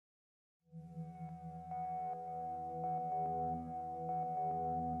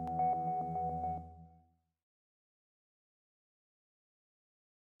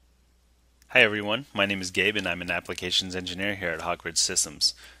Hi everyone, my name is Gabe and I'm an applications engineer here at Hawkridge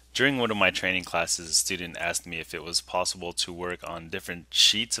Systems. During one of my training classes, a student asked me if it was possible to work on different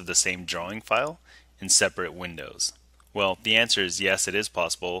sheets of the same drawing file in separate windows. Well, the answer is yes, it is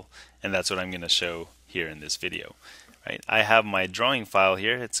possible, and that's what I'm going to show here in this video. Right? I have my drawing file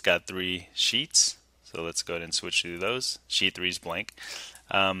here. It's got 3 sheets, so let's go ahead and switch through those. Sheet 3 is blank.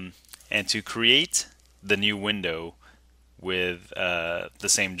 And to create the new window with the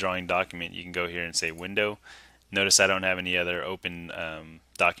same drawing document, you can go here and say window. Notice I don't have any other open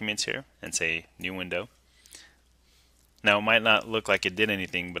documents here, and say new window. Now it might not look like it did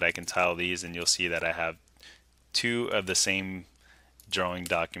anything, but I can tile these and you'll see that I have 2 of the same drawing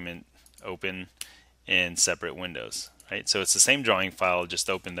document open in separate windows. Right? So it's the same drawing file just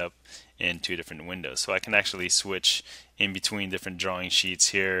opened up in 2 different windows. So I can actually switch in between different drawing sheets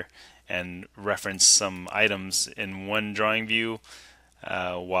here and reference some items in one drawing view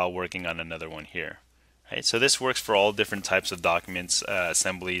while working on another one here. Right? So this works for all different types of documents,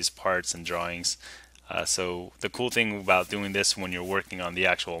 assemblies, parts, and drawings. So the cool thing about doing this when you're working on the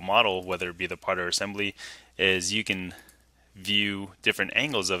actual model, whether it be the part or assembly, is you can view different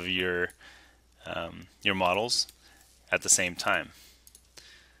angles of your models at the same time.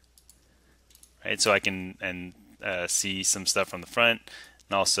 Right? So I can see some stuff from the front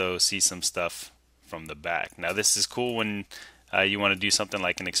and also see some stuff from the back. Now this is cool when you want to do something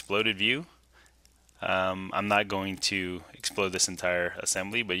like an exploded view. I'm not going to explode this entire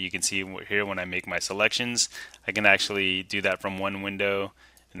assembly, but you can see here when I make my selections, I can actually do that from one window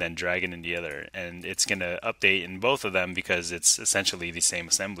and then drag it in the other, and it's going to update in both of them because it's essentially the same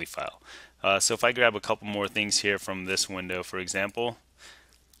assembly file. So if I grab a couple more things here from this window, for example,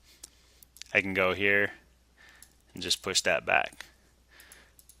 I can go here and just push that back.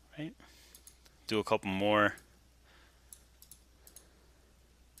 Right? Do a couple more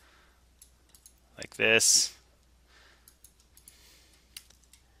like this,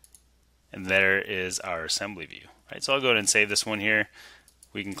 and there is our assembly view. Right? So I'll go ahead and save this one here.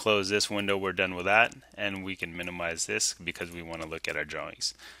 We can close this window, we're done with that, and we can minimize this because we want to look at our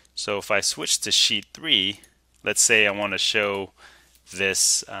drawings. So if I switch to sheet 3, let's say I want to show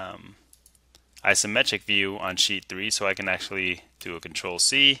this isometric view on sheet 3, so I can actually do a Control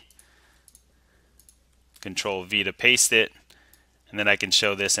C, Control V to paste it, and then I can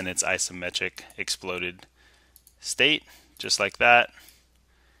show this in its isometric exploded state, just like that.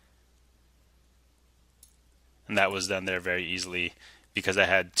 And that was done there very easily because I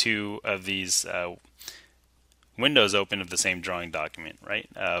had 2 of these windows open of the same drawing document, right?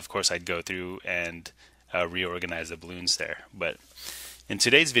 Of course, I'd go through and reorganize the balloons there. But in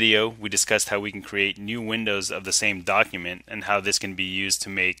today's video, we discussed how we can create new windows of the same document and how this can be used to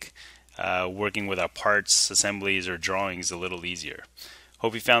make working with our parts, assemblies, or drawings a little easier.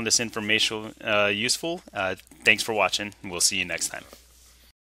 Hope you found this information useful. Thanks for watching. We'll see you next time.